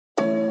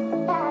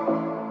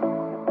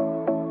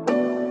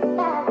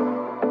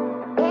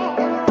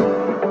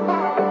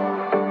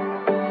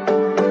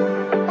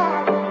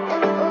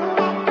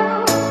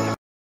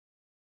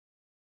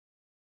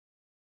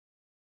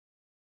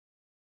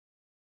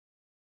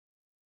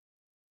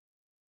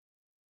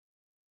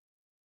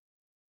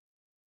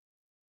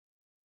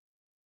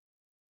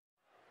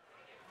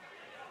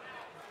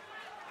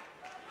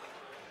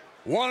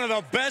One of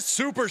the best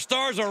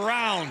superstars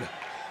around.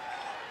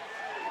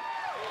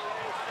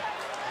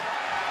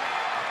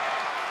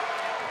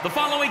 The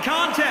following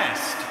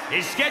contest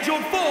is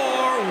scheduled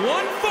for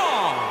one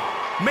fall.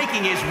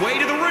 Making his way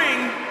to the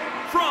ring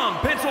from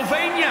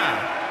Pennsylvania,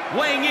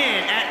 weighing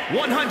in at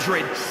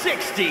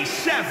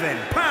 167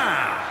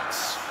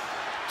 pounds,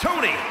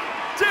 Tony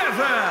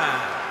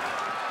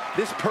Deppen.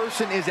 This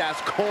person is as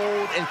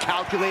cold and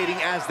calculating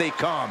as they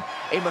come.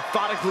 A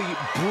methodically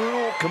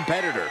brutal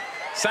competitor.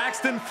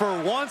 Saxton, for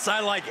once,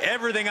 I like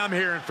everything I'm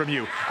hearing from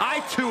you. I,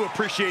 too,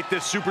 appreciate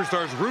this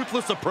superstar's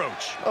ruthless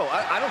approach. Oh,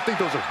 I don't think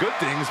those are good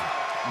things,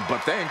 but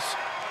thanks.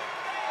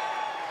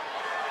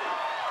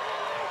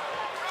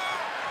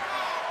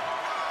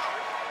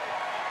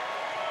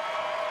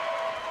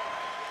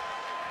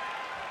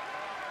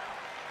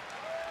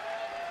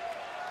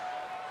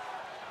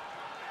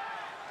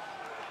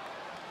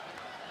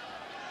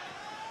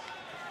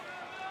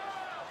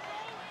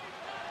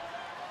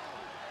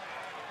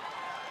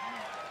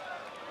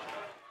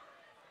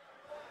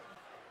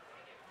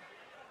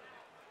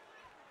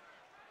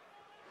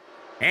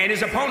 And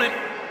his opponent,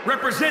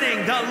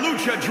 representing the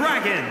Lucha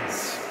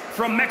Dragons,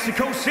 from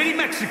Mexico City,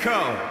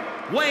 Mexico,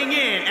 weighing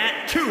in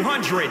at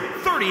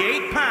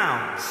 238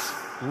 pounds,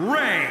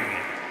 Rey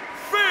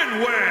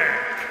Fenix.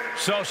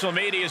 Social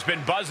media has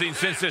been buzzing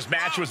since this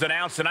match was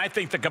announced, and I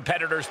think the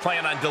competitors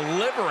plan on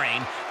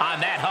delivering on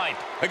that hype.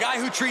 A guy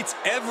who treats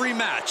every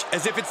match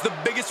as if it's the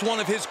biggest one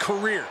of his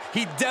career.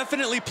 He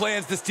definitely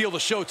plans to steal the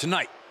show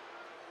tonight.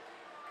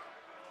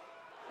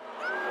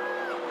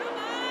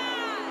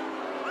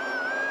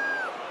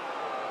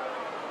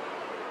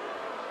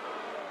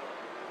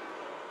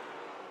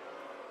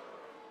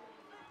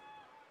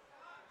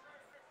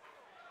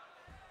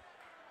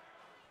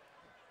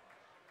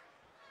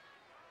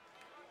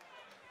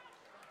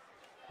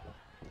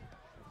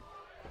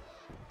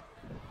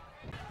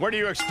 What are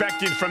you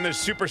expecting from this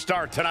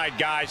superstar tonight,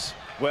 guys?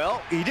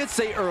 Well, he did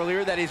say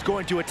earlier that he's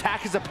going to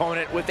attack his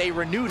opponent with a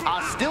renewed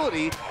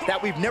hostility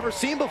that we've never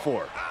seen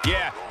before.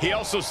 Yeah, he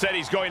also said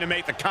he's going to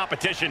make the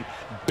competition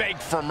beg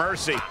for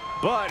mercy.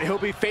 But he'll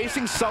be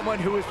facing someone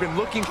who has been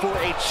looking for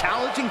a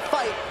challenging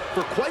fight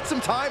for quite some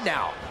time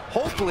now.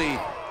 Hopefully,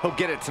 he'll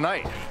get it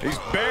tonight. He's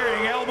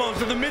burying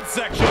elbows in the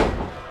midsection.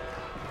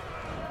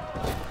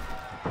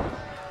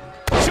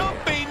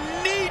 Jumping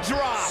knee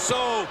drop.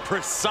 So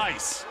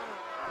precise.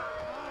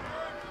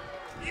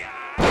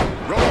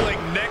 Rolling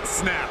neck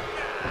snap.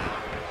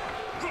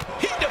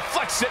 He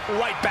deflects it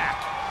right back.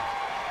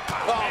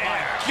 Oh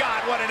my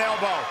God, what an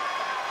elbow.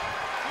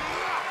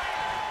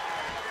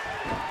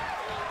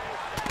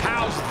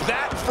 How's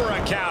that for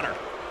a counter?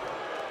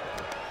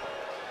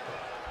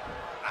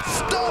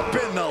 Stomp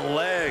in the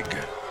leg.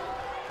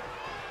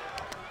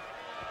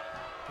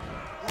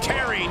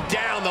 Tearing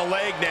down the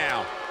leg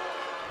now.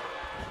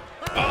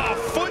 Oh,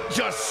 foot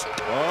just...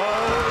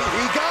 Oh,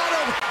 he got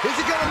him. Is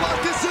he gonna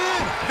lock this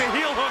in? The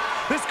heel hook.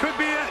 This could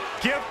be it.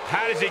 Gift.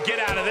 How does he get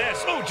out of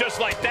this? Oh, just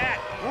like that.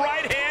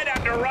 Right hand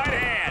after right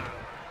hand.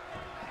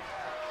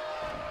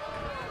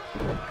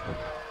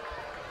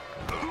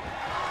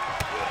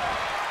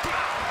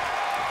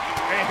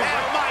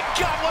 Oh, my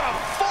God, what a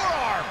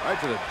forearm. Right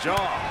to the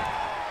jaw.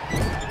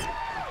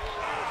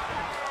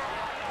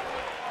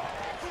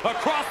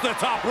 Across the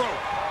top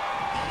rope.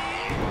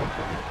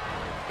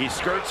 He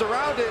skirts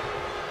around it.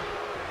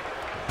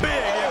 Big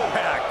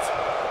impact.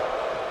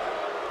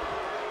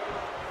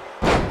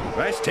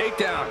 Nice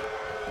takedown.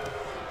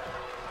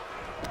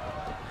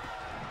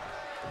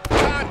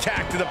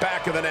 Contact to the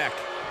back of the neck.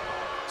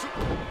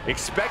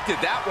 Expected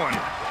that one.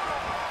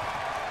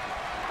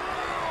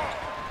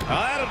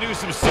 Well, that'll do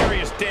some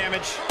serious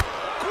damage.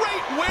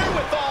 Great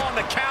wherewithal on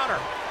the counter.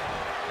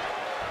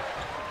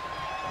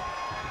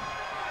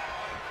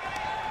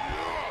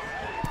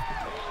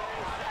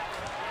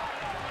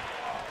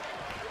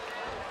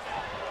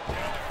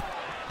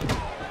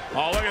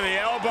 Oh, look at the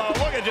elbow.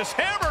 Look at just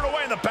hammered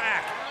away in the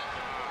back.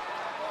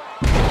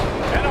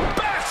 And a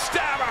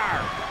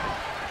backstabber.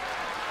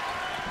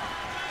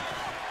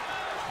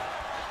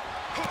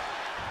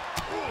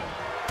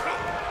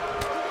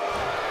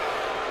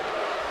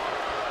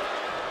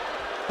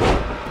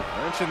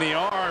 Wrench in the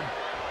arm.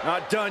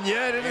 Not done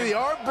yet. Into the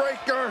arm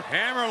breaker.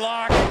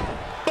 Hammerlock.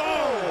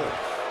 Boom.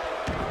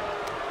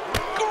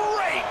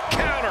 Great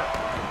counter.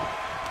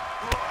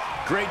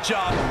 Great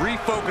job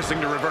refocusing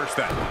to reverse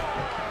that.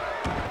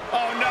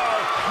 Oh, no.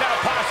 Now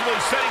possibly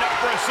setting up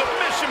for a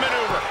submission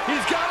maneuver.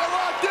 He's got it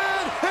locked in.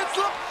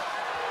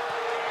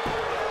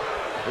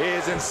 He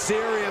is in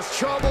serious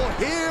trouble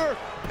here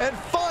and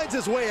finds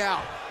his way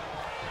out.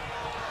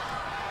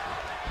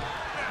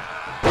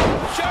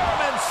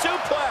 German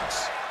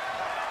suplex.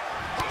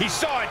 He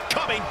saw it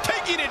coming,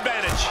 taking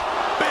advantage.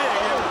 Big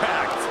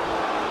impact.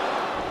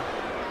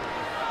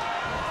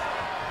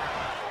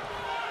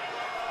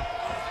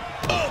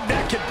 Oh,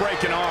 that could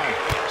break an arm.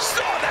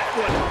 Saw that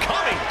one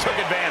coming, took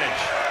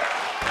advantage.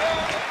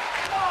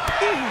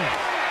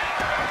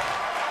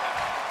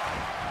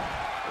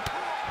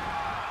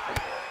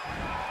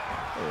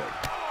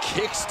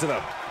 Kicks to the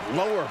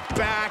lower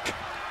back.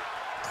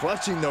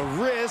 clutching the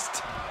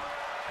wrist.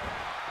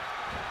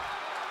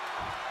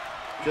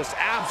 Just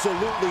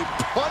absolutely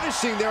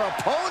punishing their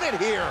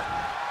opponent here,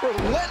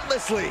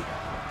 relentlessly.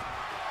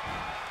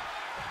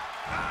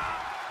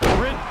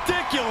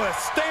 Ridiculous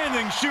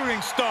standing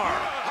shooting star.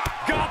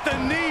 Got the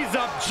knees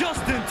up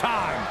just in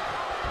time.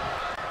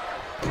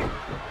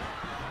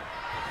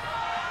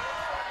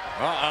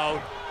 Uh-oh.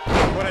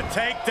 What a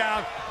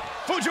takedown.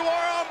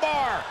 Fujiwara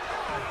armbar.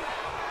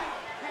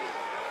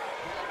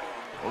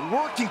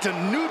 Working to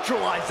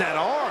neutralize that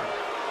arm.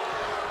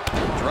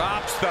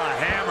 Drops the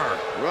hammer.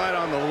 Right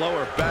on the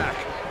lower back.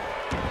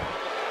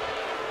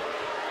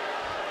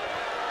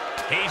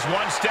 He's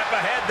one step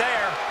ahead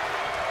there.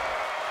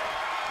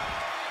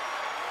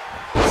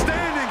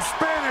 Standing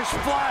Spanish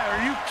fly.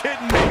 Are you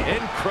kidding me?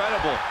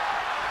 Incredible.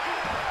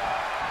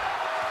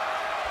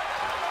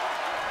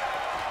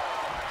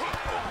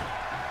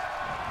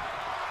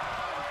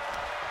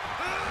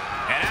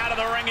 And out of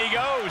the ring he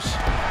goes.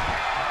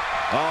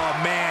 Oh,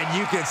 man,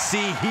 you can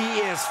see he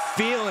is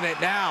feeling it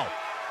now.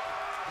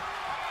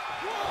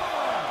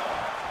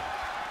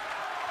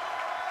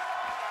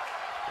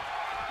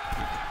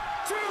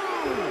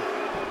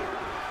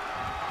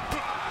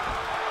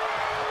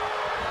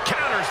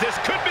 Counters. This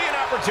could be an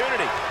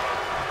opportunity.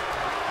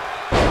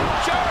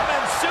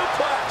 German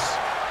suplex.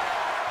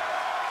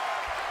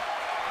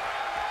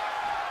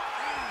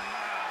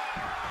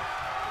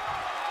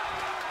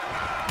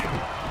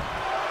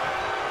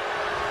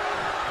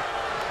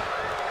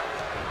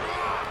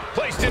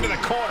 Placed into the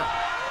corner.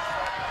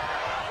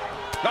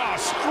 Oh,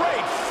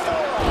 straight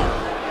forearm.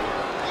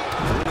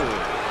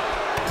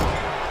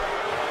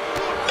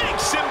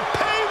 Makes him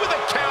pay with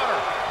a counter.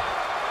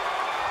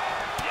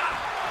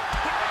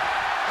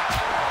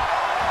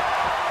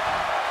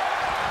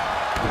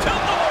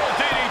 Tilt-a-whirl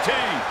DDT.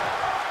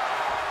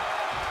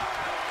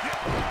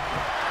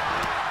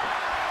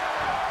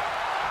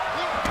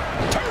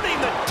 Turning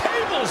the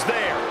tables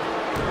there.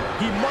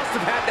 He must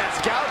have had that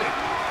scouted.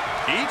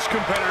 Each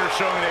competitor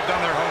showing they've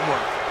done their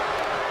homework.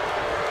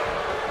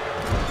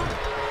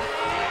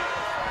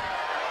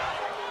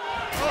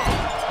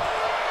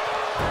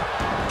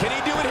 Can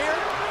he do it here?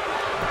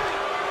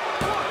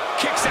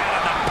 Kicks out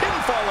of the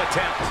pinfall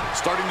attempt.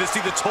 Starting to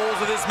see the tolls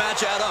of this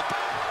match add up.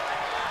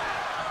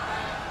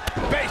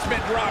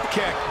 Basement drop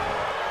kick.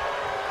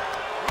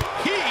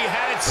 He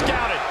had it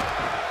scouted.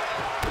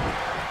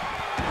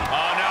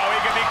 Oh no, he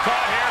could be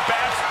caught here.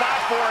 Bad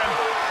spot for him.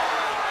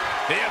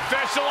 The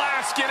official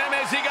asking him,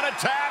 is he gonna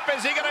tap?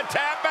 Is he gonna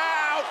tap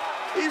out?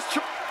 He's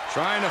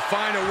trying to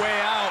find a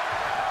way out.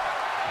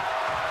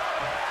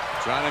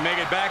 Trying to make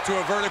it back to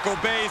a vertical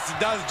base. He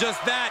does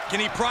just that. Can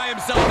he pry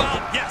himself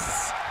out?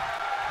 Yes.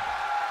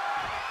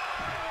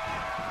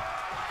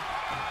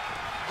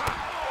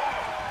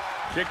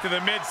 Kick to the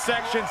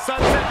midsection.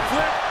 Sunset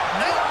flip.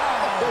 No!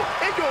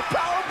 Into a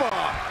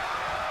powerbomb.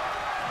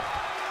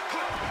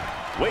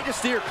 Way to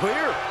steer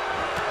clear.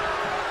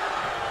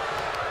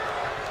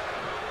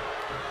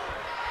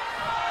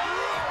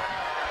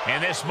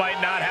 And this might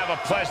not have a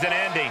pleasant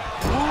ending.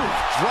 Ooh,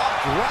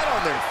 dropped right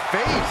on their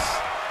face.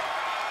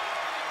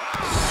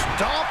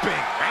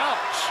 Stomping.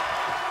 Ouch.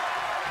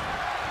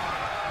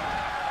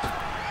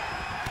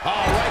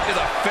 Oh, right to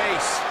the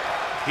face.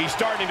 He's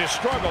starting to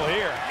struggle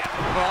here.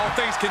 Well, all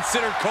things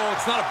considered, Cole,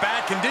 it's not a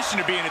bad condition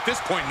to be in at this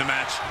point in the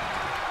match.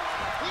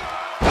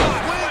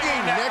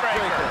 Swinging neck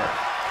breaker.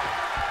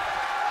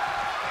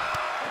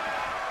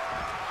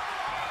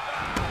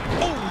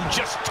 Oh,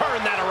 just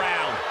turn that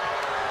around.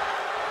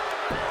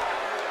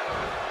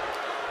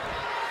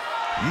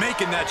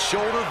 Making that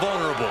shoulder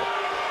vulnerable.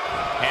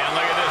 And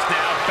look at this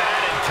now.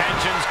 Bad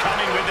intentions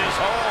coming with this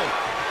hold.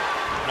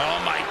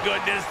 Oh, my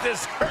goodness.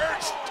 This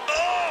hurts.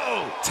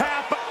 Oh!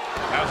 Tap.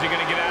 How's he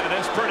going to get out of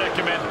this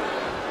predicament?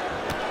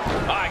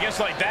 Oh, I guess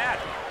like that.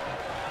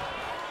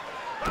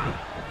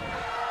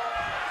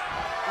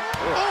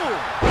 Oh!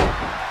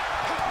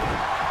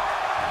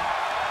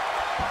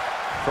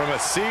 From a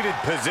seated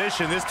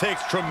position, this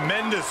takes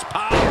tremendous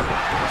power.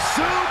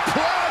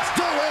 Suplex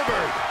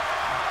delivered.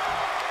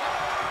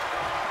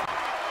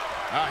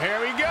 Oh,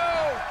 here we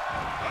go.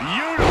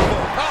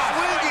 Beautiful.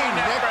 Swinging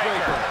neck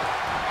breaker.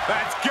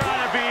 That's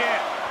gotta be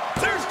it.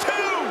 There's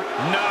two.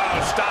 No,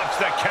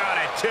 stops the count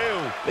at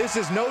 2. This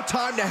is no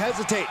time to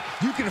hesitate.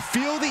 You can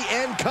feel the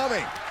end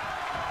coming.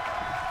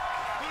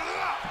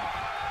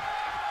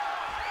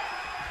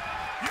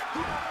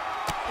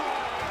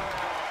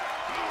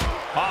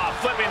 Oh,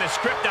 flipping the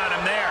script on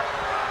him there.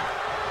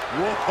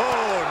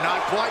 Whoa,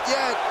 not quite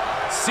yet.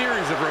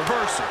 Series of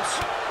reversals.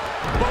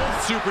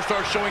 Both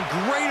superstars showing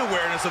great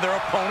awareness of their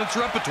opponent's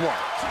repertoire.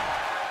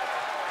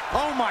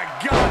 Oh my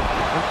God.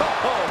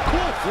 Oh,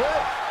 cool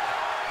flip.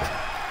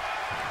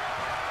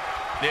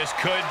 This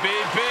could be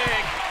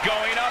big.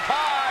 Going up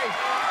high.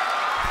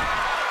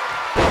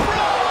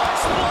 Frog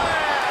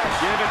splash.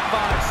 Give it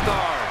 5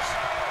 stars.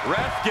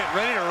 Ref, get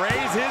ready to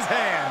raise his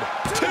hand.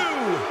 2.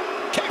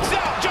 Kicks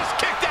out. Just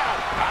kicked out.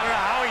 I don't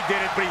know how he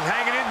did it, but he's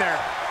hanging in there.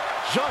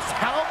 Just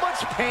how much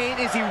much pain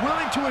is he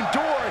willing to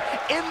endure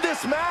in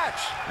this match?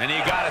 And you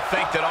got to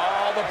think that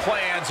all the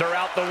plans are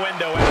out the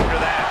window after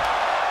that.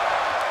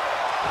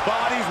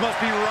 Bodies must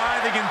be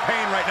writhing in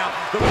pain right now.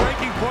 The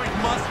breaking point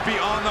must be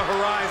on the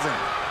horizon.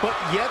 But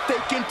yet they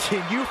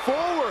continue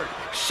forward,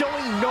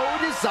 showing no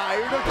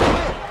desire to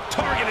quit.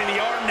 Targeting the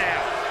arm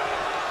now.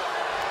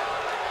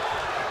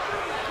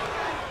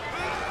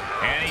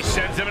 And he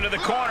sends him into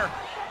the corner.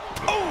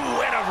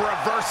 Oh, and a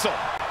reversal.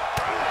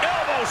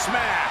 Elbow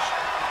smash.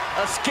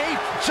 Escape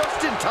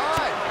just in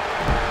time.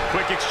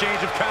 Quick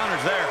exchange of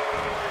counters there.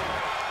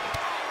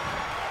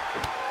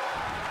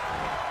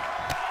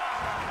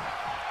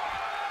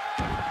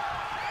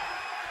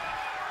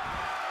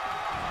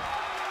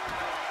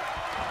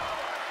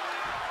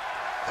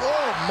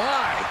 Oh,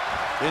 my.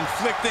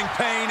 Inflicting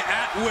pain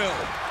at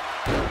will.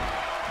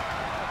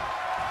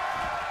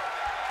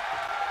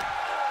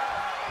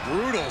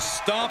 Brutal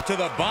stomp to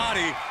the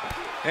body.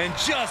 And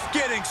just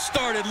getting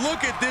started.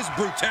 Look at this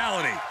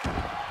brutality.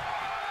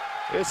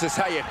 This is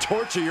how you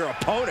torture your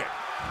opponent.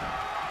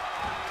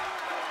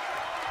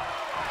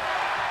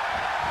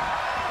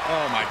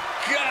 Oh my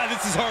God,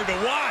 this is hard to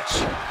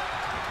watch.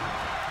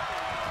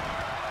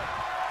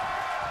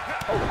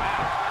 Oh,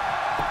 wow.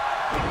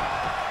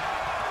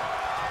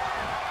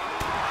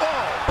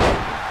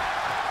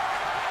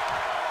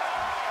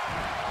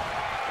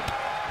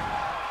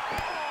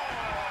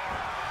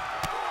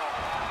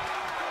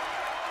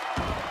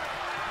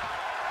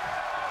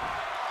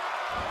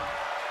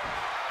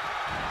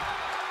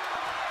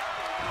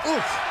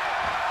 Oof.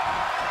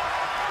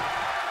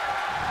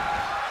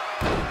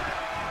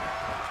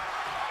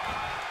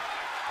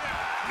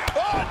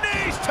 Oh,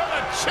 knees to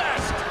the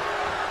chest.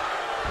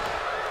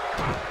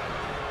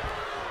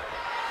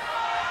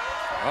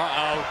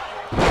 Uh-oh.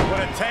 What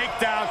a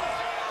takedown.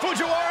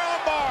 Fujiwara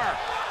armbar.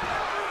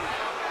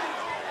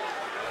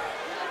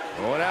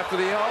 Going after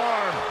the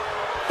arm.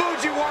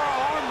 Fujiwara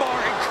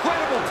armbar.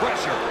 Incredible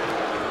pressure.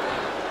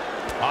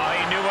 Oh,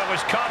 he knew what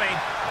was coming.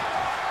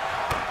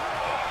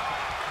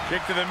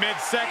 Kick to the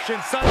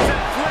midsection,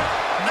 sunset flip.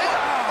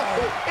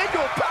 Oh, into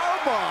a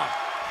powerbomb.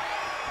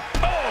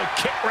 Oh,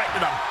 kick right to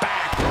the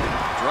back.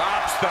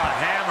 Drops the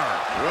hammer.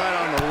 Right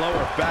on the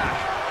lower back.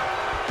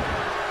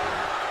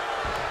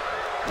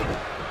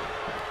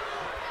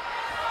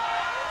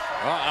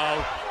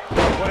 Uh-oh.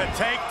 What a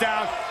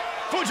takedown.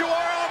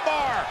 Fujiwara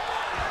armbar.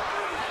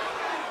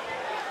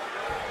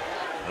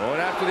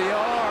 Going after the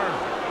arm.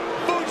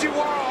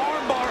 Fujiwara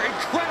armbar.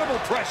 Incredible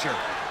pressure.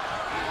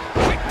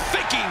 Quick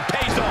thinking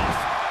pays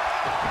off.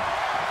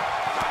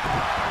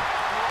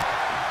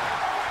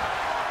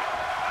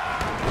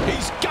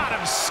 He's got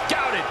him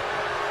scouted.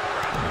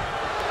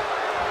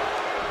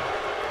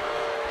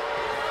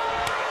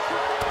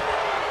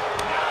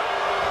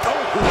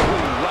 Oh,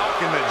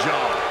 rock in the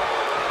jaw.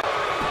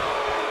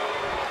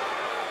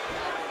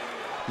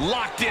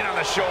 Locked in on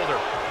the shoulder.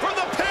 For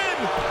the pin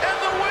and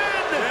the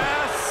win.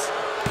 Yes.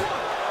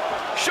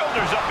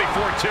 Shoulders up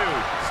before two.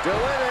 Still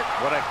in it.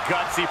 What a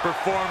gutsy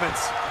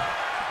performance.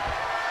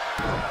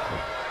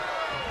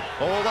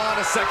 Hold on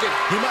a second.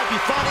 He might be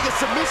finding a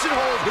submission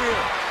hold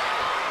here.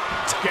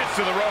 Gets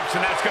to the ropes,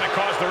 and that's going to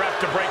cause the ref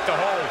to break the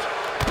hold.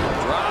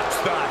 Drops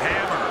the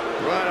hammer.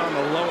 Right on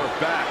the lower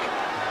back.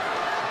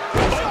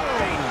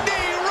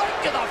 Knee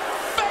right to the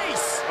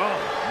face. Oh,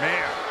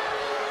 man.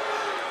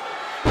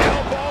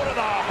 Elbow to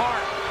the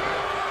heart.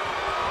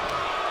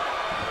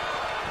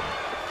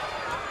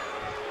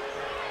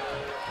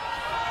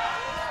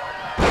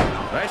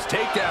 Nice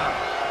takedown.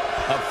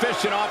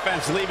 Efficient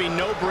offense, leaving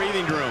no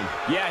breathing room.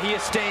 Yeah, he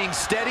is staying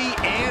steady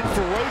and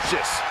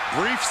ferocious.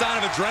 Brief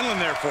sign of adrenaline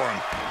there for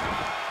him.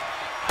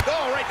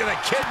 Oh, right to the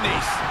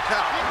kidneys.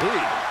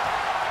 Golly.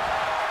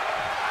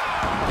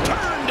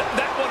 Turned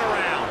that one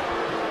around.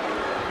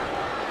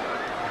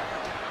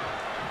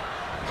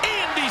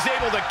 And he's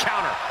able to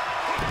counter.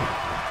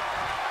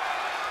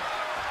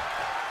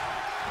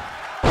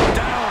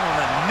 Down on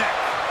the neck.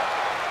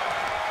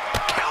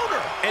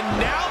 Counter. And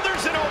now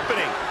there's an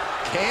opening.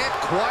 Can't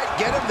quite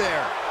get him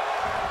there.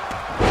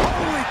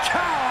 Holy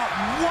cow!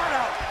 What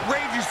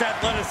outrageous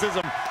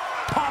athleticism!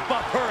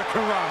 Pop-up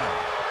hurricanrana.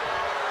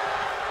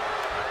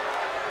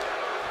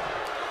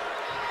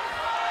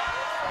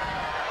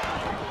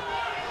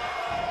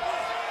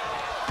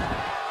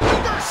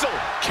 Reversal.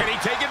 Can he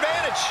take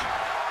advantage?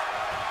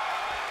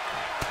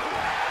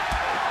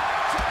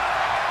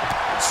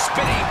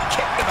 Spinning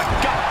kick to the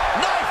gut.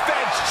 Knife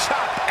edge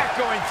chop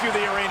echoing through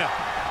the arena.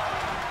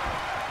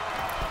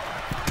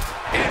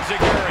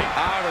 Enziguri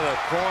Out of the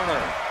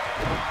corner.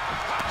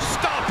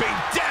 stomping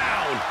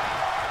down.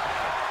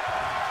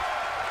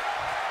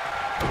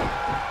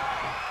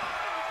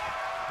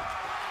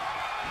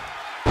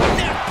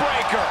 Neck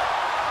breaker.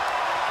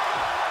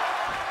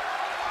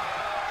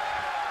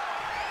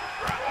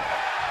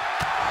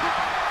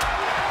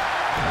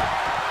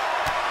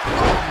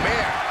 Oh,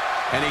 man.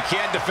 And he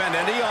can't defend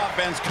any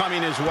offense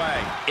coming his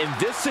way. In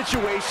this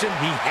situation,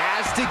 he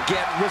has to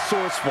get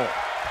resourceful.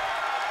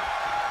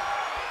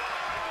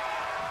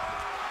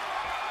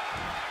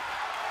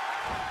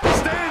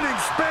 Standing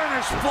Spanish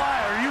Irish fly,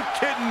 are you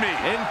kidding me?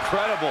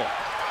 Incredible.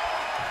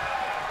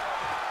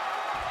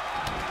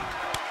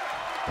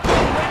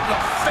 Right in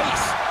the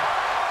face.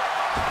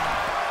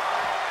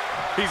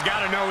 He's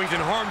got to know he's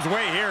in harm's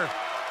way here.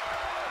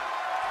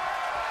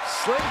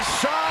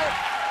 Slingshot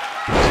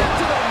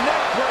into the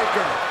neck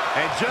breaker.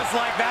 And just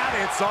like that,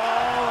 it's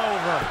all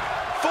over.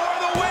 For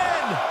the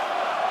win.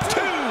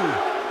 2.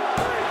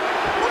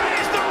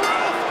 Raise the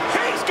roof.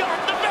 He's got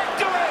the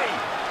victory.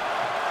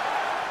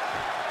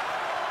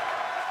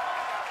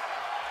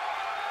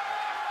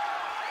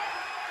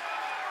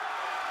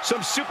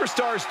 Some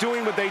superstars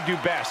doing what they do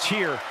best.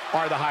 Here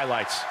are the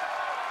highlights.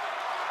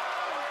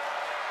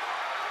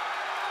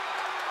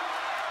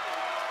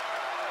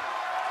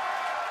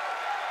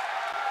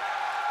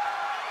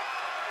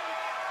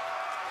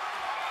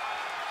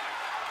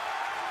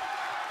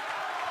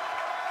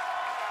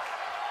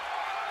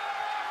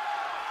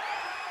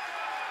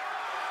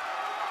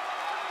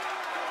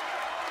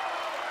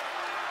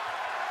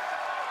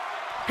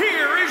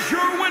 Here is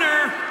your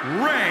winner,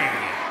 Rey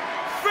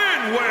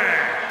Fenix.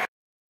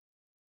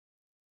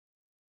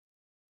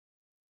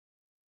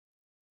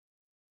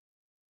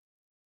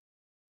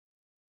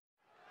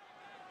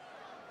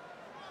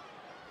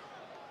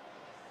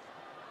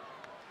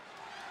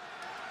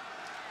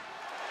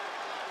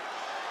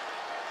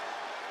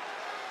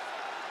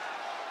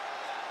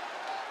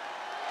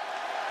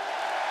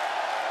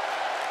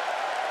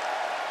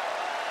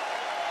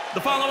 The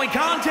following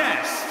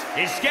contest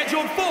is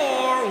scheduled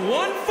for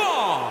one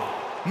fall.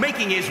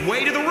 Making his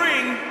way to the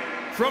ring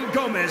from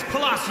Gomez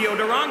Palacio,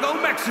 Durango,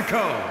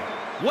 Mexico.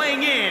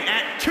 Weighing in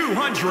at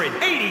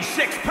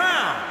 286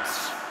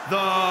 pounds,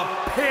 the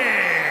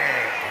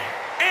Pig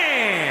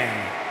and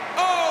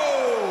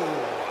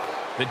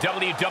The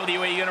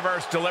WWE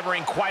Universe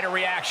delivering quite a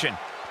reaction.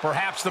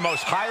 Perhaps the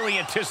most highly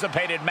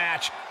anticipated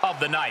match of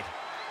the night.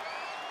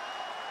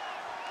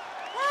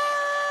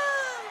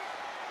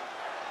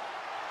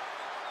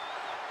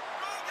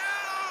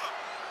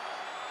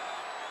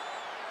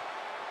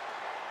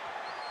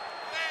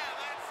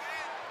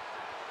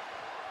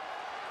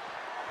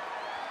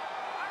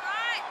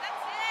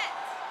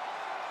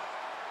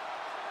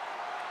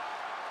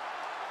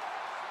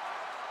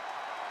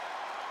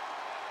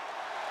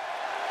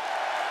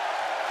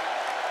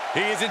 He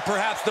is in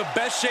perhaps the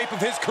best shape of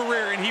his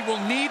career, and he will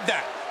need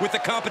that with the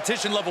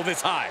competition level this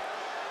high.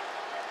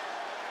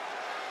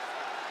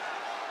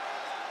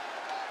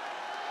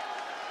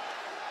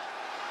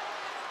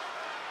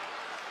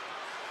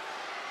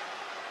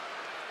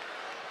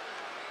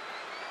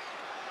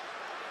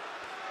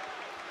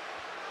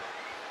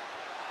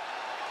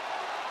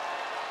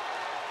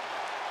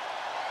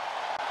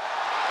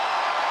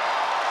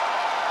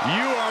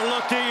 You are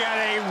looking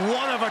at a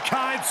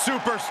one-of-a-kind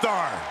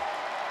superstar.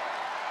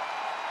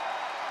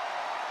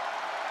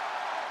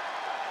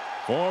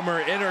 Former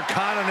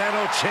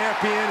Intercontinental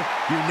Champion,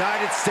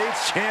 United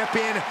States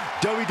Champion,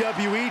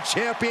 WWE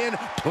Champion,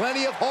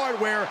 plenty of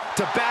hardware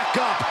to back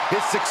up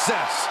his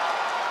success.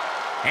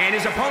 and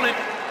his opponent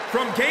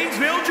from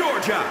Gainesville,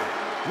 Georgia,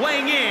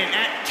 weighing in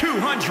at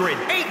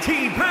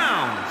 218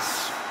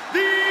 pounds,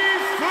 the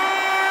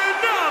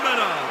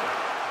phenomenal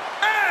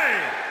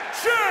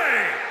AJ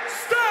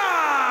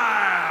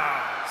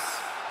Styles.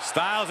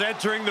 Styles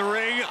entering the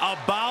ring,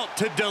 about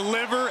to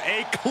deliver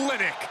a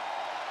clinic.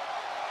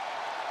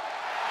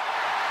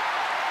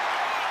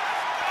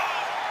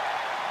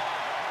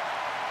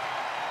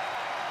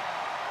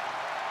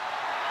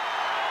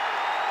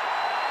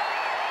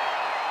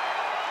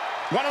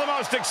 One of the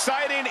most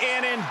exciting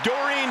and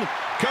enduring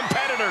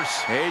competitors.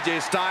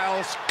 AJ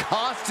Styles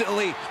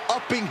constantly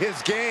upping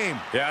his game.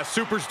 Yeah, a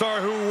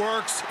superstar who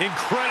works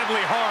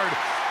incredibly hard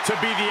to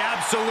be the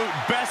absolute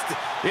best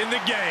in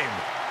the game.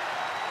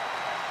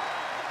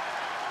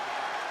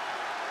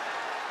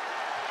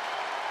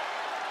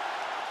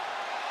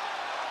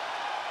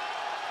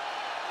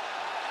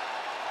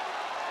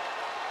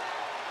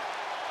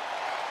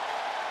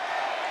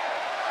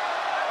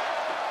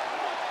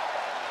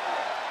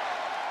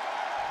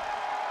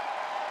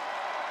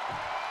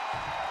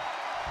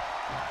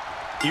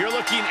 You're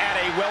looking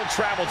at a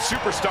well-traveled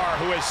superstar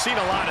who has seen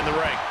a lot in the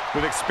ring.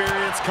 With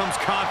experience comes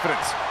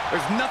confidence.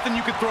 There's nothing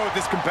you can throw at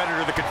this competitor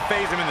that could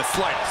faze him in the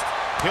slightest.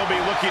 He'll be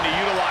looking to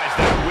utilize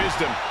that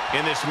wisdom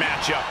in this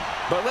matchup.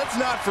 But let's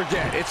not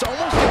forget, it's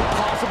almost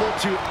impossible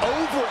to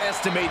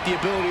overestimate the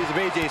abilities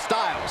of AJ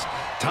Styles.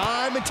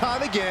 Time and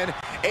time again,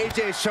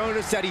 AJ's shown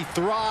us that he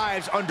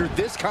thrives under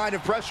this kind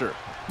of pressure.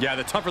 Yeah,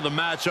 the tougher the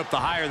matchup,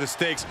 the higher the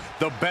stakes,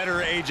 the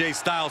better AJ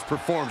Styles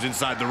performs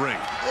inside the ring.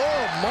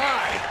 Oh,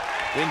 my!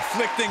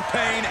 Inflicting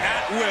pain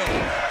at will.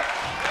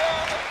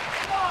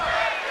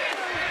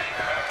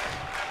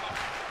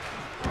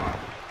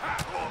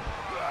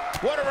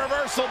 What a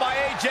reversal by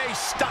AJ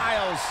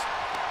Styles.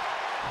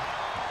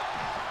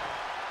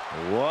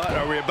 What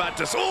are we about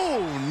to... Oh,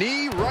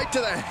 knee right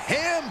to the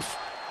hams.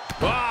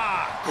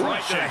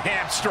 Right to the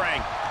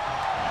hamstring.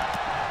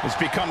 It's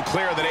become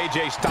clear that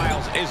AJ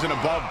Styles isn't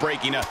above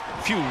breaking a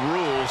few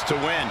rules to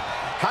win.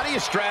 How do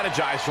you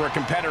strategize for a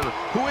competitor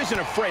who isn't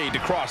afraid to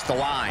cross the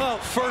line? Well,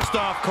 first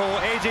off,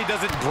 Cole, AJ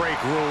doesn't break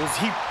rules.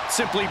 He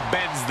simply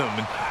bends them.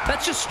 And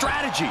that's just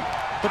strategy.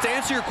 But to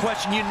answer your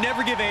question, you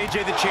never give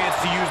AJ the chance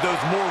to use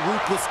those more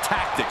ruthless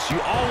tactics. You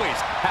always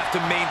have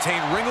to maintain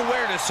ring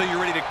awareness so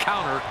you're ready to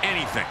counter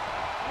anything.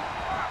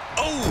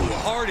 Oh,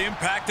 hard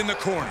impact in the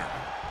corner.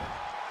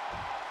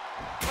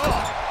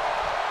 Oh.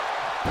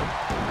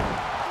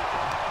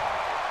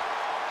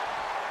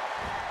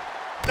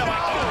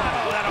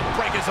 That'll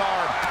break his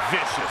arm.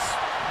 Vicious.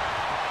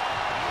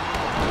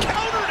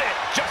 Countered it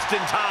just in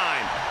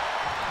time.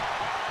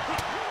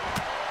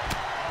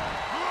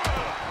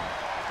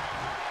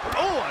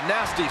 Oh, a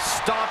nasty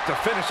stop to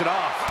finish it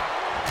off.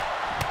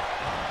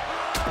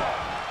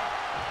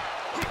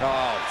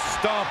 Oh,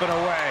 stomping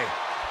away.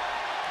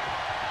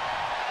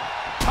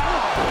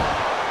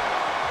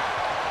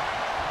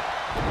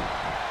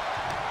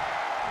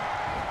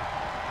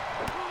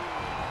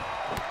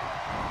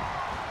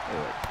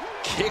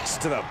 Kicks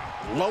to the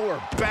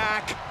lower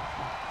back,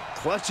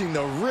 clutching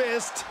the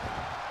wrist.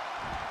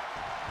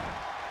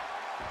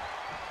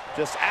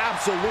 Just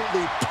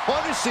absolutely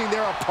punishing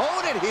their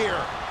opponent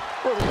here,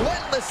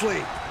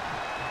 relentlessly.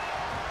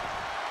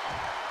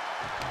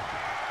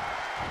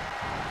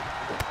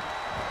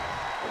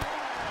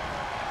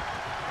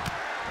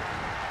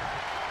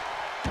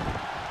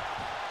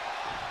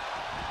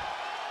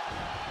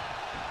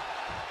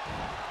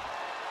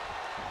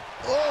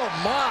 Oh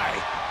my!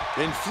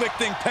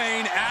 Inflicting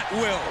pain at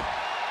will.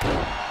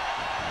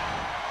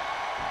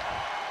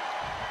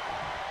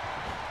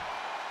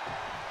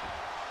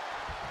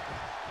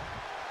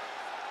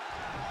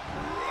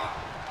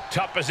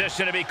 Tough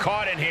position to be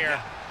caught in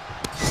here.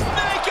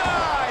 Snake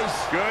eyes!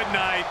 Good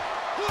night.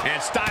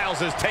 And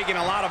Styles is taking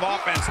a lot of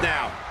offense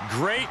now.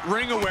 Great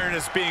ring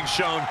awareness being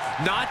shown,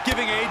 not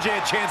giving AJ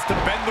a chance to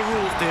bend the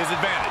rules to his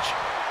advantage.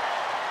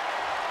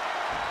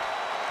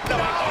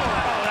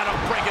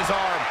 That'll break his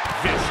arm.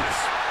 Vicious.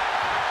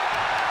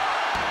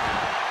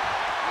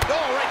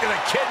 Oh, right to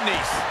the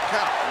kidneys.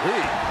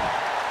 Golly.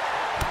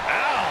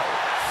 Ow.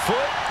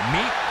 Foot,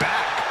 meet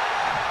back.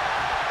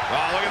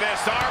 Oh, look at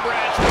this arm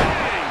wrench.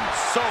 Bang.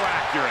 So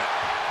accurate.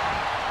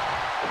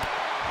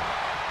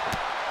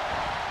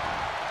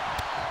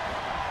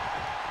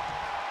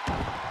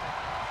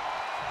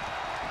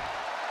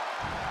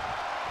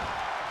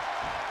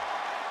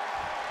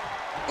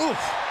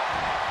 Oof.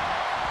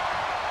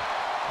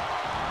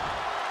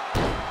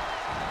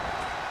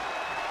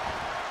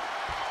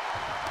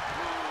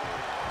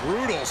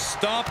 Brutal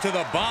stomp to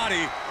the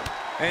body.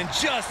 And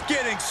just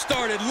getting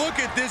started. Look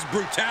at this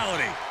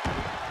brutality.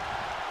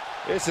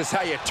 This is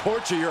how you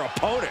torture your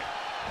opponent.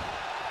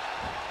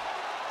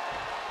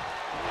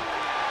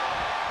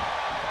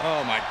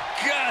 Oh my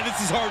God,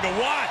 this is hard to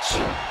watch.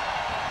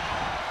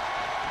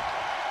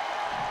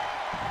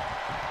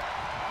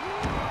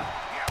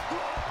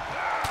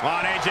 Come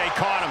on, AJ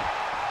caught him.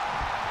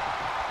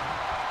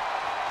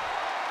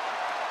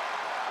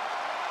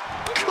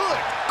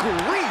 Good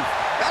grief.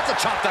 That's a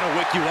chop that'll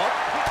wake you up.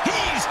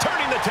 He's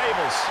turning the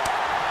tables.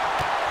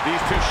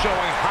 These two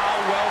showing how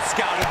well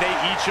scouted they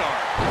each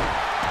are.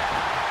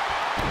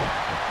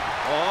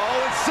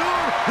 Oh, and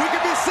soon we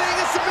could be seeing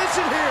a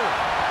submission here.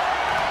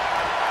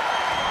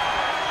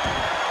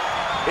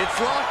 It's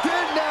locked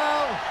in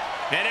now.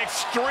 An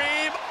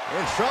extreme.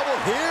 In trouble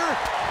here.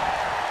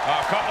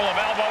 A couple of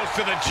elbows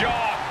to the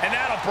jaw, and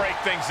that'll break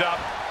things up.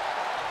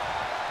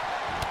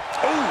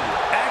 Ooh,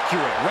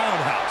 accurate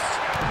roundhouse.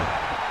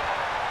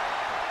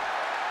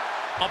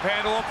 Up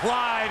handle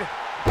applied.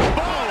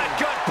 Oh, the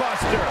gut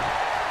buster.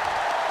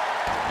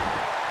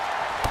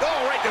 Oh,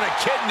 right to the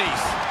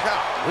kidneys.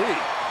 Golly.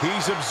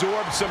 He's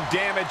absorbed some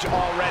damage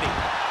already.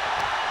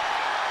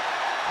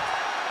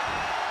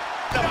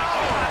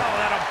 Oh,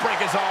 that'll break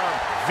his arm.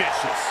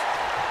 Vicious.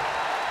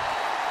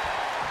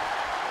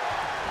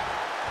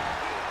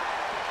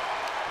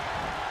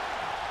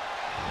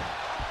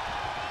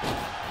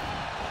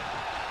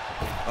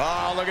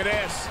 Oh, look at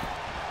this.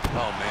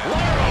 Oh, man.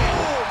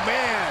 Oh,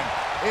 man.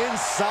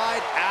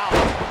 Inside out.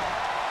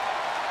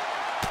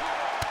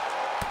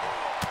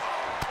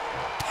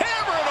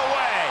 Hammer it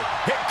away.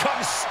 Here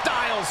comes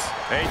Styles.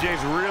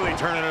 AJ's really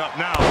turning it up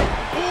now.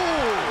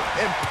 Ooh,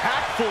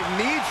 impactful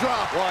knee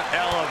drop. What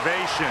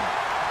elevation.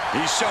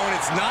 He's showing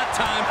it's not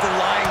time for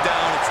lying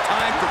down. It's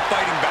time for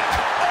fighting back.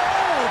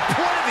 Oh,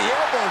 point of the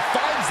elbow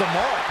finds the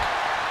mark.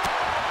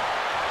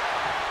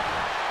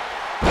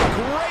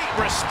 Great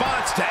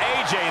response to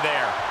AJ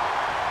there.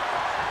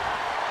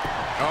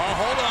 Oh,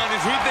 hold on.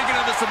 Is he thinking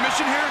of a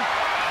submission here?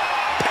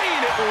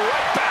 Paying it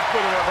right back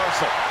with a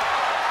reversal.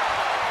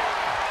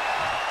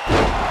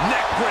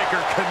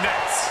 Neckbreaker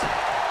connects.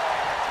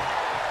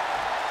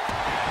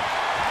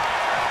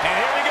 And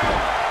here we go.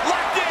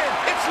 Locked in.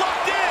 It's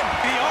locked in.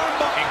 The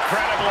armbar.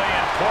 Incredibly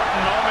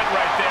important moment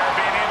right there,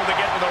 being able to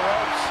get to the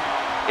ropes.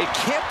 It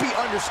can't be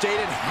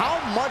understated how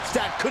much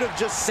that could have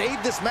just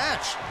saved this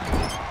match.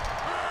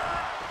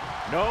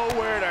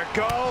 Nowhere to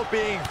go,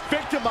 being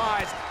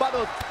victimized by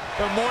the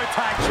Muay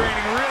Thai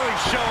training really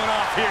showing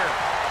off here.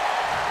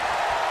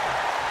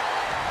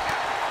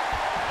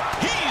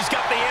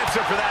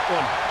 answer for that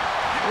one.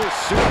 This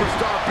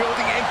superstar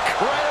building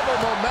incredible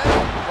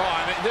momentum. Oh,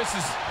 I mean,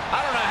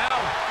 I don't know how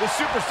the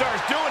superstar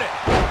is doing it.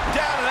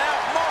 Down and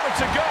out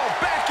moments ago,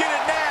 back in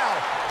it now.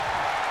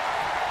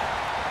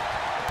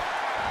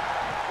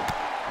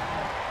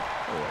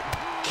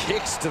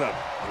 Kicks to the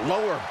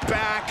lower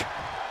back,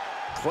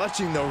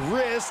 clutching the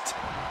wrist.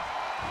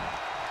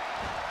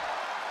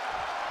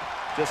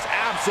 Just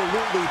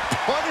absolutely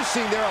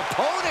punishing their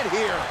opponent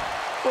here,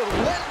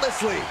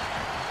 relentlessly.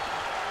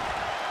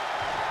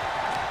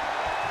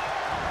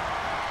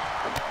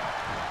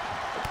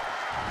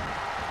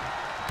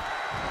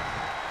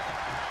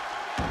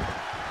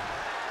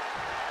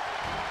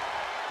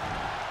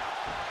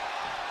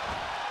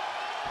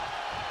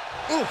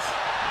 Oof.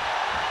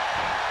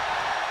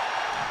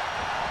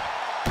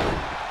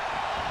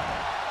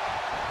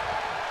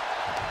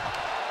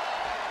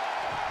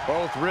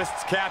 Both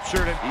wrists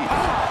captured and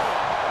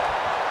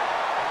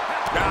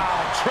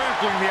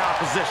trampling the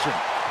opposition.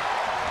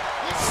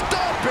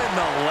 Stomp in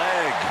the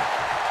leg.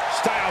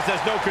 Styles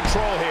has no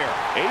control here.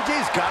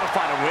 AJ's got to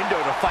find a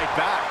window to fight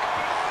back.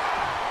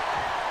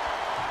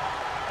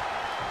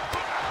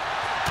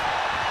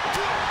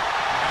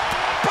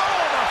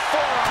 Boom! A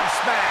forearm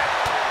smack.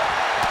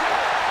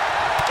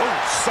 Oh,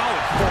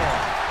 solid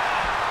forearm.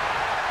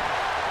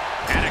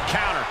 And a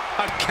counter.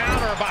 A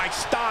counter by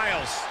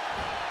Styles.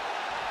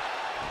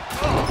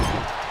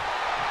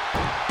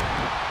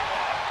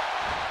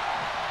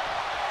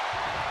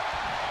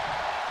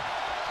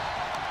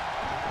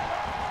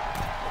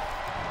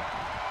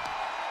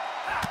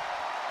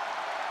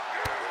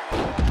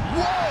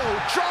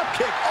 Drop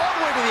kick all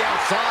the way to the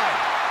outside.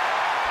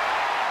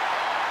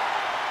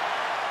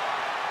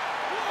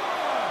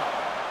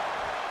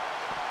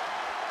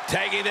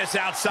 Taking this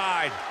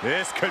outside.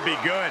 This could be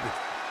good.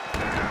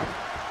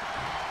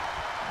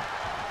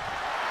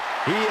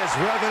 He is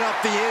revving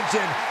up the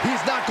engine.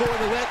 He's not going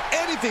to let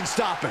anything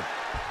stop him.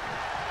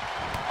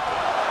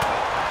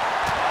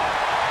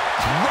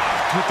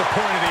 Rocked with the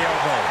point of the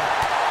elbow.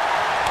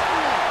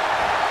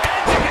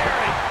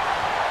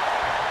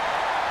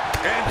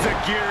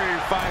 Enziguri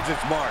finds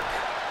its mark.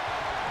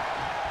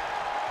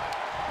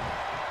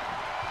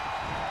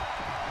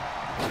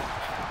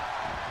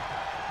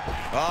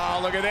 Oh,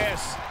 look at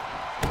this.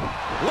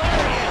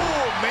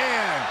 Oh,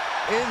 man.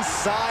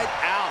 Inside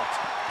out.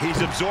 He's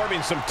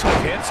absorbing some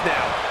tough hits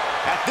now.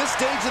 At this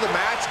stage of the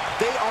match,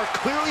 they are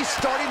clearly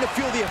starting to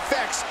feel the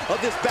effects of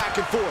this back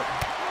and forth.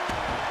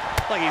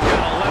 Like he's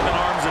got 11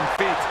 arms and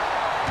feet.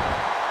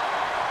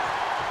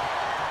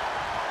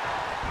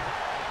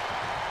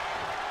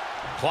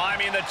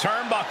 Climbing the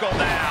turnbuckle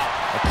now.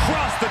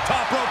 Across the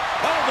top rope,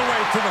 all the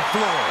way to the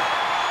floor.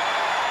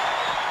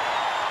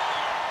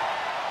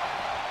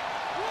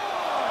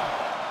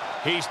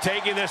 He's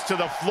taking this to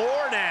the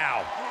floor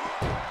now.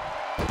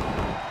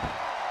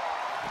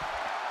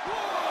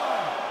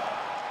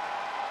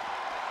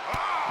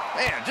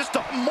 Man, just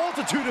a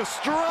multitude of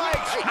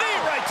strikes. Knee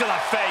right to the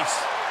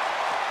face.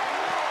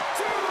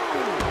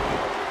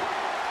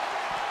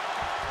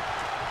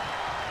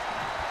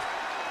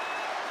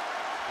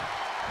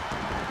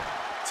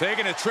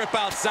 Taking a trip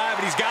outside,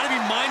 but he's got to be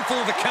mindful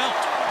of the count.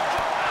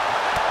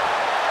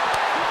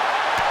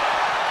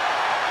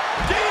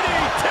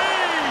 DDT!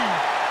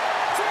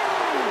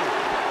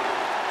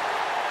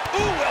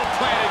 Ooh,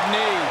 well-planted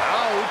knee.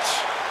 Ouch.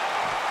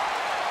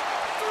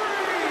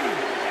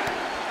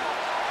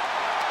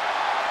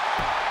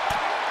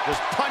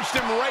 Just punched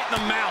him right in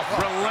the mouth.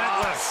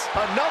 Relentless.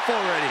 Enough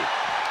already.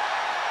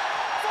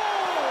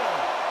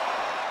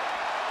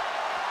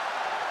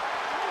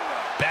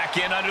 Back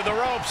in under the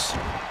ropes.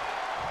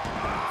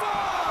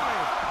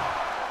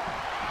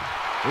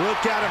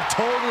 Look at him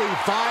totally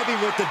vibing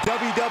with the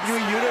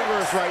WWE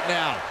Universe right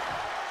now.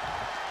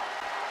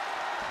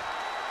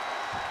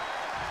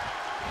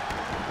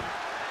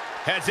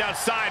 Heads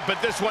outside,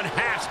 but this one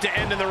has to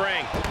end in the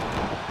ring.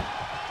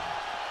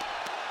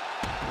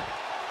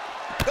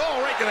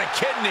 Oh, right to the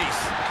kidneys.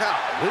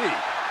 Golly.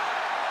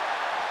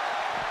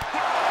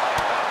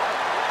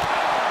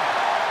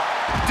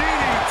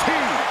 DDT.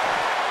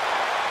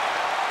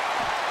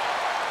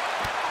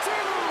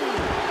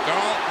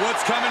 Oh,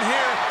 what's coming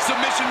here?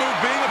 Submission move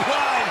being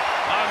applied.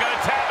 I'm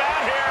gonna tap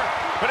out here,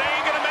 but it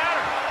ain't gonna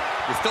matter.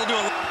 You still do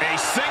A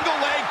single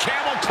leg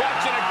camel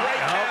clutch and a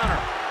great counter.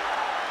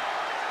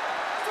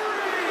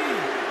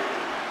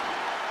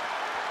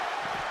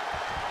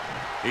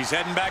 He's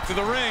heading back to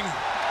the ring.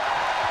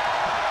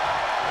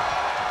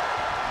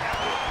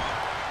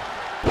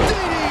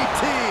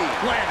 DDT.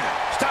 Landed.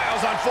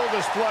 Styles on full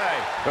display.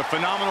 The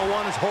Phenomenal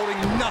One is holding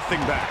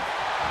nothing back.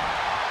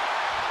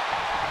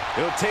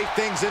 He'll take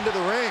things into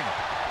the ring.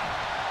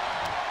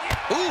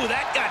 Ooh,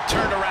 that got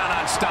turned around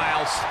on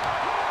Styles.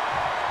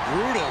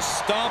 Brutal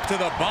stomp to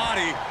the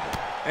body.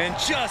 And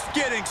just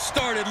getting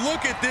started.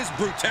 Look at this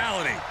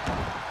brutality.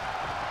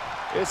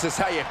 This is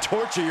how you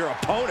torture your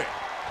opponent.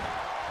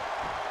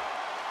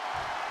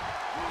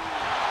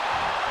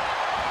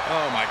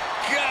 Oh my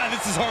God,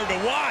 this is hard to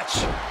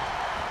watch.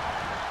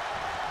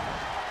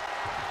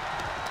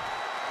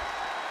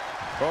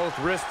 Both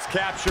wrists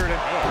captured. And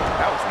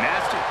that was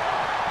nasty.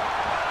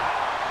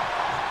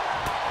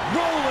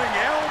 Rolling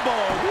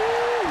elbow.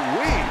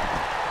 Woo-wee.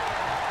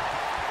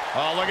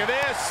 Oh, look at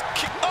this.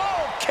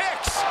 Oh,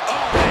 kicks.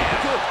 Oh, man.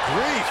 Good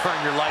grief. Turn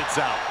your lights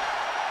out.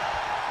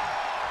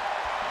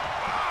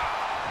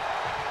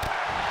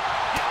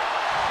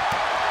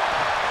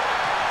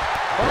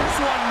 First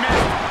one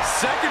missed.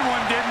 Second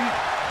one didn't.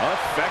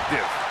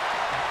 Effective.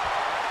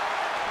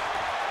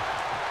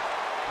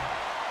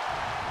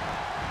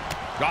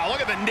 Oh,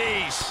 look at the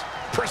knees.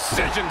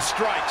 Precision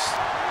strikes.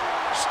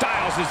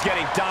 Styles is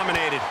getting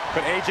dominated,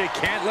 but AJ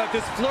can't let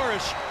this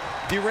flourish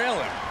derail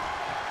him.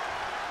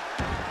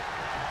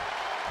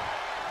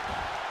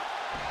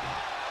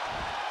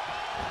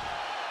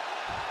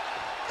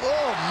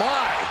 Oh,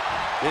 my.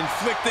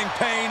 Inflicting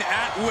pain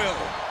at will.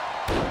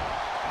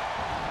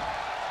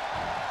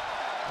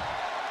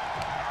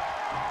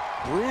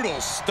 Brutal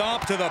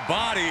stomp to the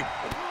body,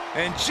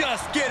 and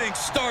just getting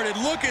started.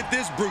 Look at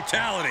this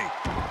brutality.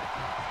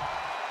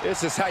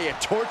 This is how you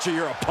torture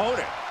your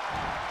opponent.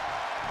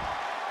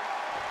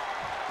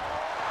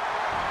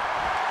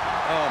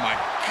 Oh my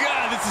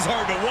God, this is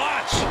hard to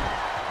watch.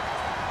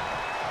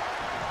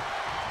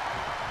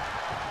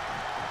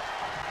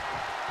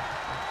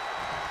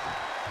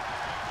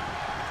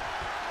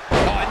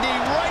 Oh, a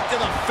knee right to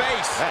the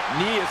face. That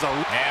knee is a...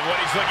 And what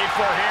he's looking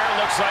for here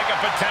looks like a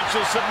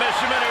potential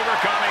submission maneuver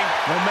coming.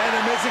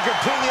 Momentum isn't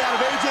completely out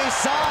of AJ's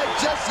side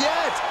just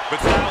yet.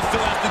 But Styles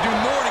still has to do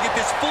more to get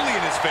this fully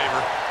in his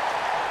favor.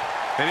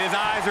 And his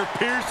eyes are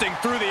piercing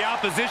through the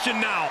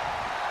opposition now.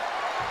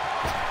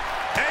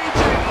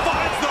 AJ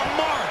finds the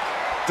mark.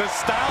 Does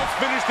Styles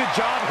finish the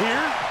job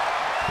here?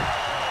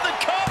 The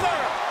cover.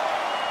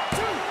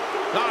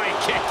 Oh, he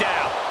kicked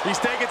out. He's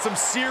taking some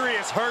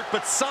serious hurt,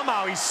 but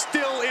somehow he's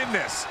still in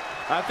this.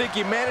 I think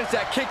he managed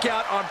that kick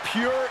out on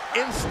pure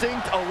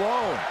instinct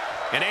alone.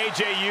 And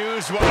AJ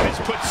used what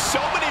has put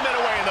so many men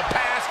away in the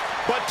past,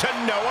 but to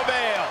no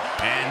avail.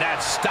 And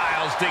that's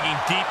Styles digging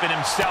deep in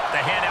himself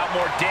to hand out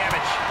more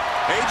damage.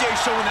 AJ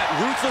showing that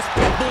ruthless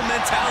pit bull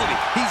mentality.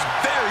 He's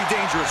very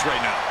dangerous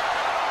right now.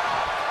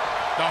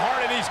 The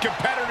heart of these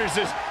competitors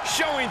is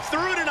showing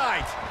through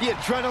tonight. The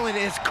adrenaline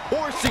is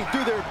coursing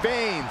through their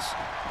veins.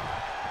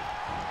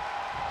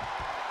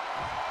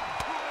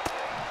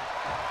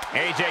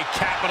 AJ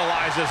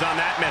capitalizes on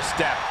that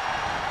misstep.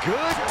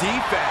 Good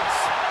defense.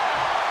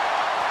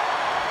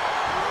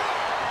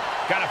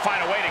 Got to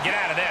find a way to get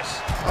out of this.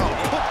 Oh,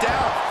 put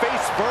down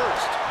face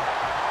first.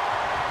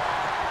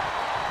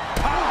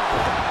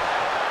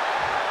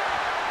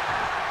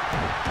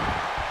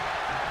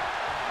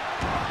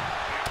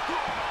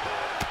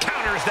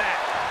 Counters that.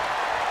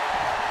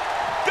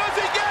 Does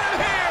he get him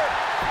here?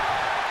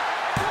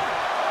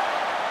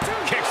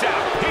 Kicks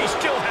out. He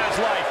still has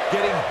life.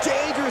 Getting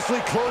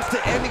dangerously close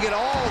to ending it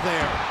all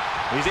there.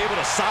 He's able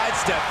to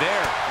sidestep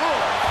there.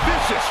 Oh,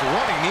 vicious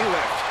running knee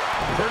lift.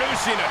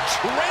 Producing a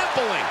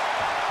trampling.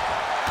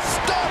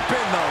 Stomp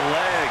in the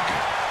leg.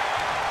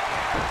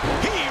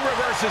 He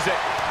reverses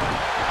it.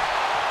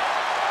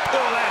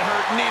 Oh, that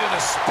hurt. Knee to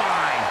the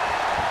spine.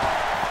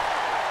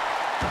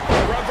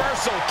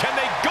 Reversal. Can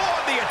they go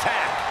on the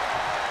attack?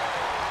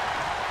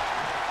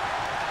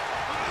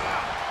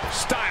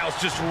 Styles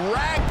just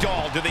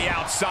ragdolled to the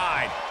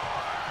outside.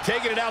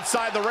 Taking it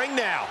outside the ring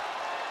now.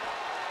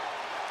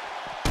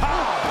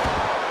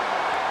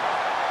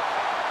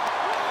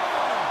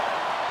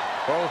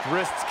 Both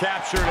wrists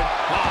captured.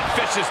 Oh,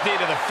 vicious knee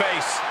to the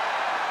face.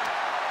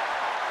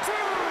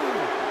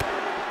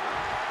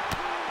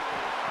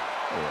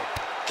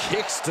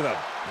 Kicks to the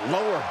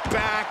lower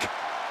back.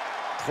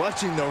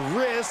 Clutching the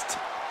wrist.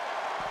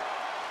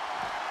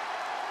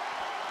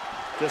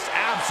 Just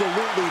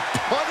absolutely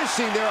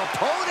punishing their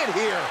opponent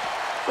here.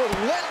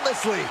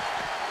 Relentlessly.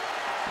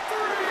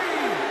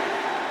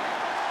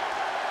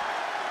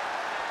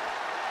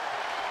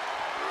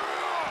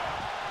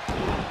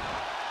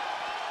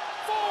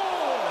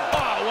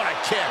 Oh, what a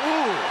kick.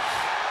 Ooh.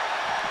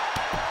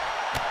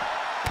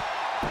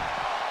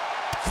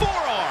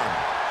 Forearm.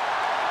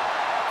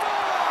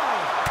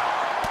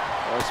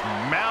 Just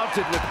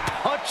mounted with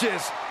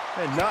punches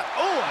and not,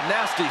 oh, a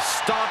nasty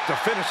stomp to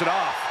finish it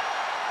off.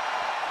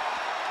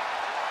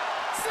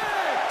 6.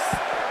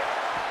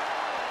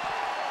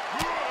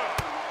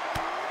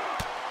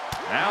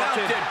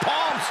 Mounted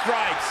palm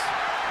strikes.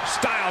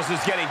 Styles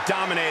is getting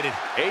dominated.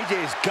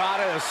 AJ's got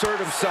to assert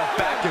himself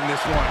back in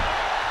this one.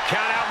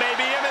 Count out may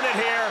be imminent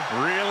here.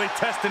 Really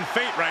testing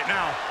fate right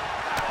now.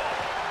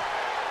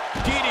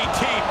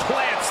 DDT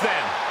plants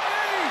them.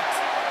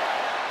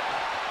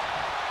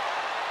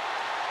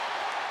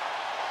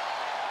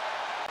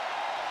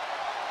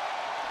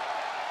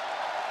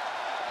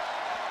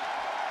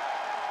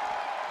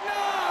 9.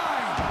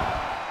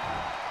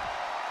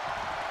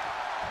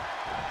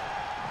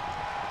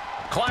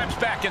 Climbs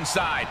back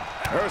inside.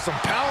 There's some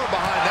power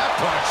behind that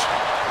punch.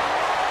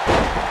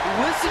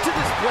 Listen to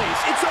this place.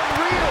 It's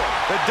unreal.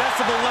 The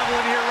decibel level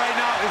in here right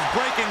now is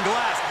breaking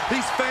glass.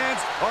 These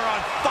fans are on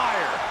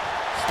fire.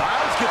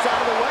 Styles gets out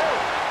of the way.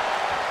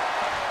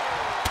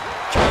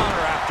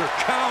 Counter after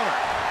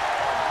counter.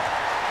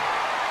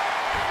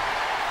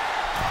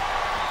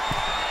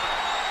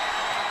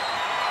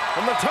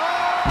 From the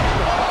top.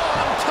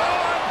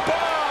 On-time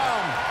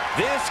bomb.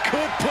 This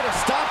could put a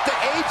stop to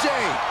AJ.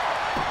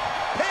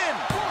 Pin.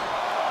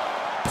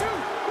 1,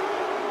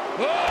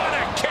 2. Oh,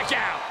 and a kick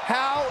out.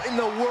 How in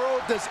the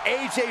world does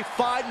AJ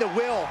find the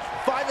will,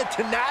 find the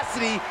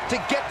tenacity to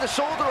get the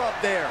shoulder up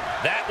there?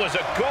 That was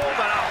a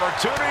golden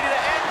opportunity to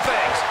end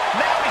things.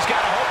 Now he's got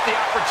to hope the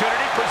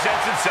opportunity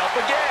presents itself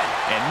again.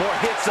 And more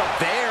hits up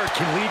there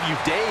can leave you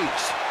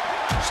dazed.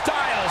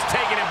 Styles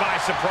taking him by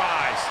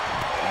surprise.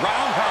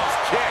 Roundhouse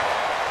kick.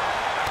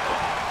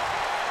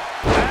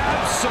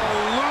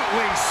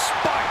 Absolutely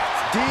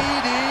spiked.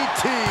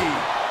 DDT.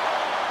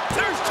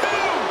 There's 2.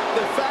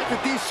 The fact that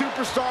these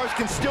superstars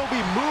can still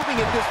be moving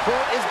at this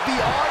point is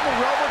beyond the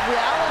realm of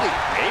reality.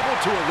 Able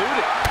to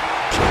elude it.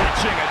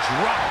 Catching a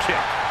drop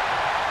kick.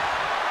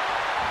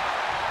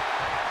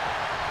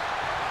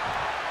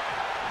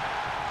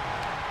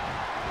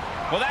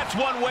 Well, that's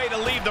one way to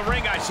leave the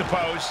ring, I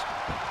suppose.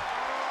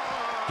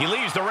 He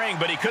leaves the ring,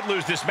 but he could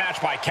lose this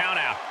match by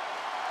countout.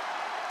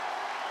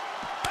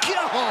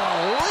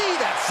 Golly,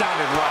 that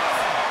sounded rough.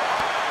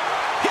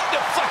 He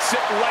deflects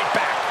it right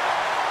back.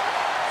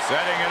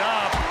 Setting it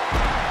up.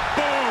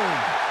 Boom.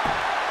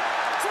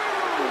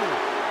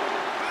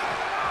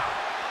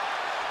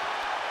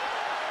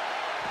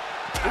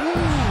 2.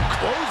 Ooh,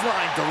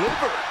 clothesline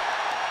delivered.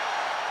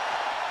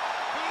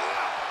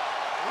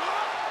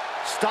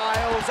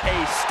 Styles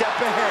a step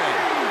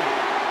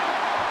ahead.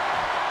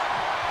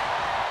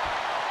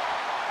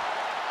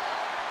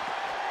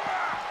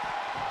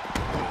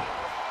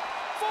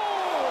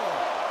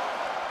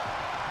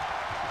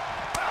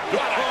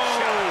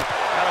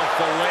 That'll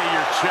fillet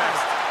your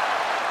chest.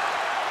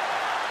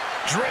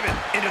 Driven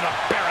into the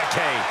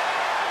barricade.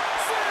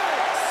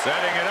 6.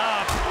 Setting it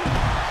up.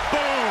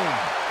 Boom.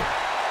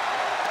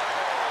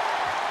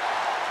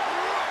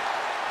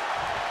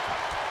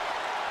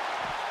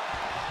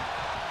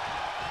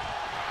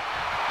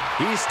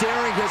 He's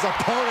staring his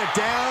opponent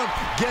down,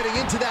 getting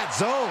into that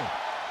zone.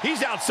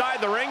 He's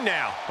outside the ring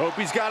now. Hope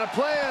he's got a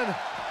plan.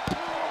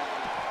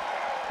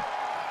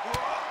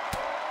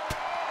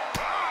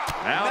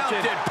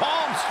 Mounted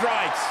palm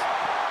strikes.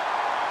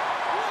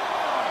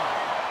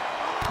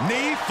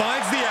 Knee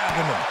finds the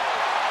abdomen.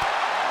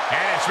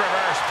 And it's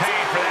reverse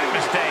pain for that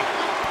mistake.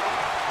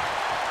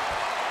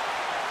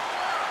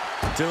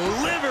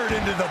 Delivered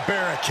into the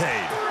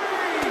barricade.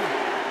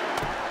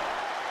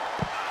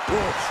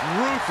 Oof,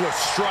 ruthless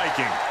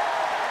striking.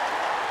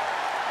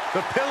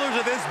 The pillars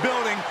of this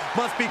building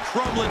must be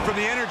crumbling from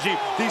the energy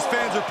these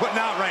fans are putting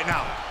out right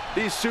now.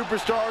 These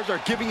superstars are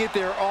giving it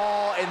their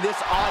all, and this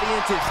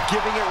audience is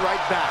giving it right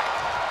back.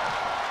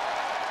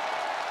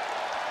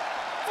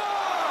 5.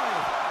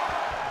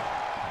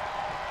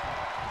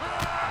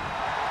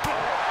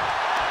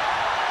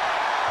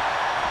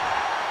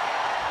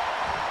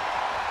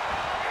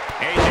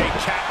 AJ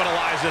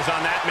capitalizes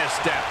on that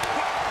misstep.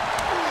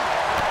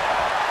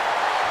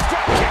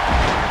 Drop kick.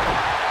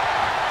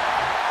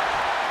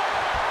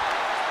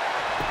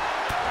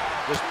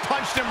 Just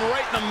punched him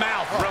right in the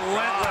mouth.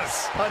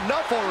 Relentless.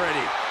 Enough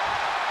already.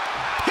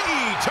 He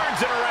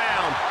turns it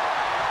around.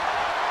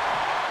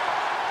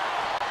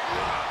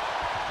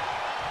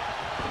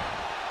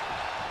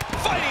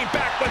 Fighting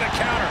back with a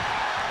counter.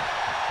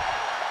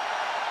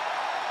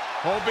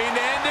 Hoping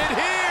to end it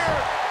here.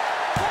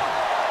 1,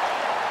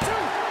 2.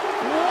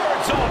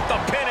 Wards off the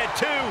pin at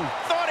 2.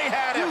 Thought he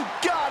had him. You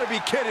gotta be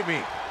kidding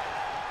me.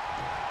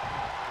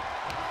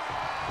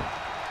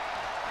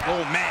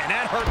 Oh, man,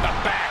 that hurt the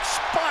back.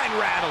 Spine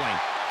rattling.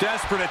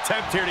 Desperate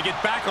attempt here to get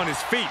back on his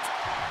feet.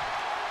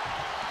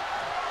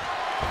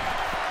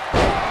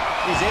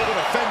 He's able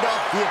to fend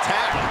off the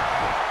attack.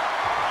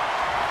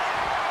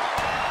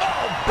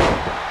 Oh.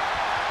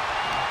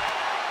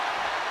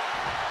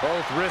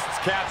 Both wrists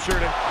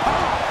captured. And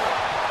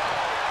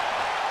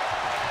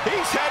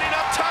He's heading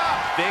up top.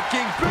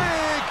 Thinking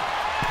big.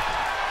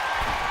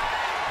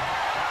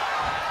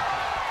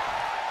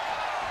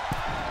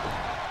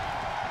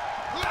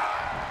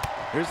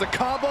 Here's a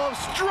combo of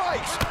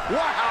strikes.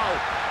 Wow.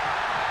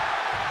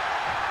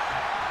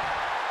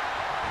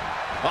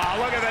 Oh,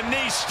 look at the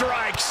knee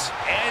strikes.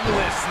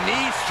 Endless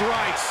knee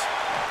strikes.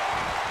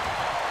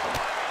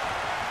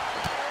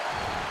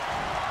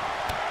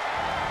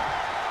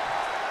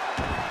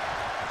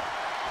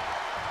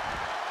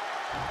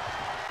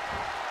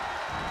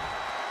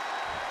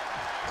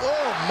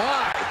 Oh,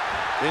 my.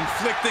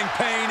 inflicting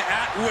pain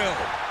at will.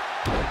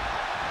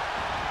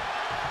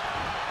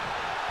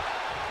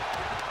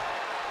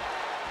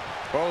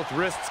 Both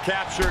wrists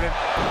captured, and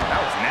that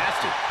was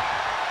nasty.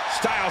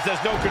 Styles has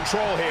no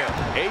control here.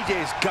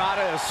 AJ's got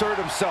to assert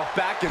himself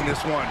back in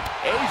this one.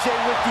 AJ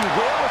with the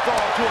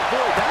wherewithal to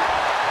avoid that.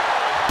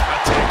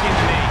 Attacking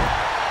the knee.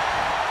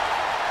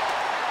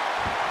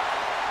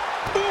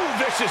 Ooh,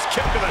 vicious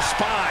kick to the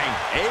spine.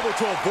 Able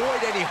to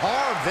avoid any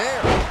harm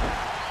there.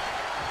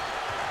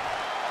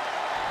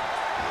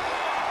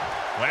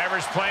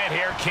 Whatever's playing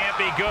here can't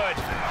be good.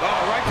 Oh,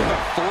 right to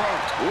the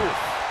throat. Ooh.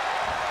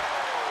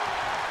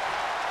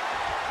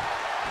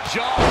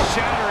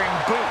 Jaw-shattering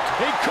boot.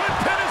 He could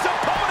pin his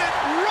opponent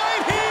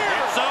right here.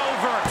 It's over.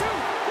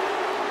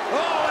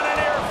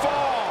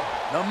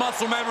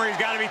 Muscle memory's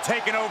got to be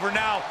taken over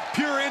now.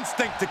 Pure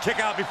instinct to kick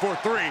out before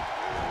 3.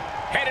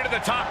 Headed to the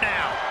top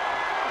now.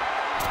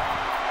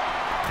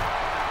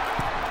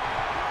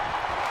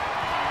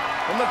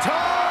 From the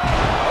top.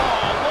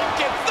 Oh, look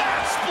at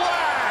that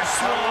splash.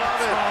 I love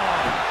it.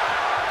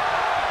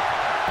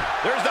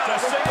 There's not a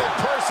single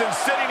person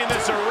sitting in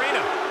this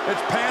arena.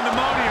 It's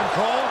pandemonium,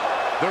 Cole.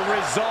 The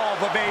resolve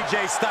of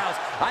AJ Styles.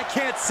 I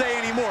can't say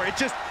anymore. It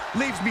just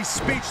leaves me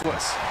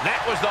speechless.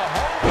 That was the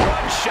home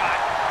run shot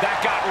that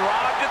got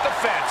robbed at the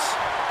fence.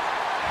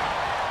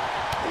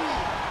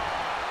 Boom!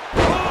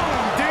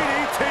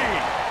 DDT.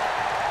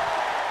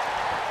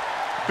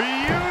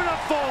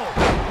 Beautiful.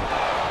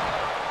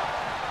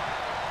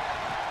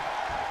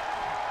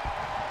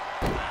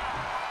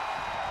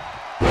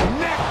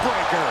 Neck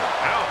breaker.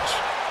 Ouch.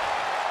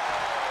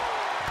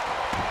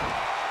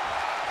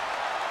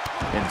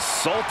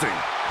 Insulting.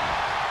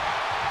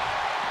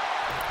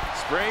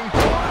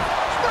 Springboard.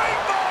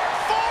 Springboard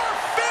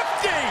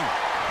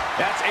 450.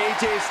 That's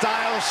AJ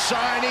Styles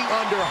shining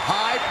under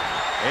hype.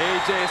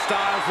 AJ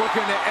Styles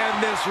looking to end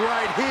this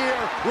right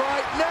here,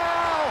 right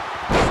now.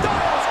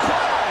 Styles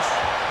crash.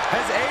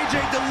 Has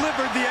AJ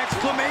delivered the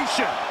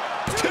exclamation?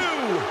 2.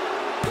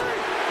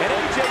 And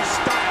AJ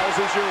Styles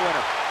is your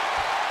winner.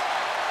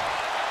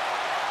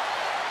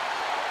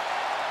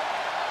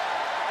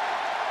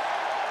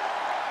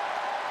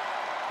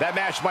 That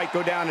match might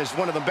go down as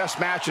one of the best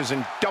matches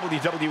in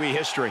WWE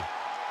history.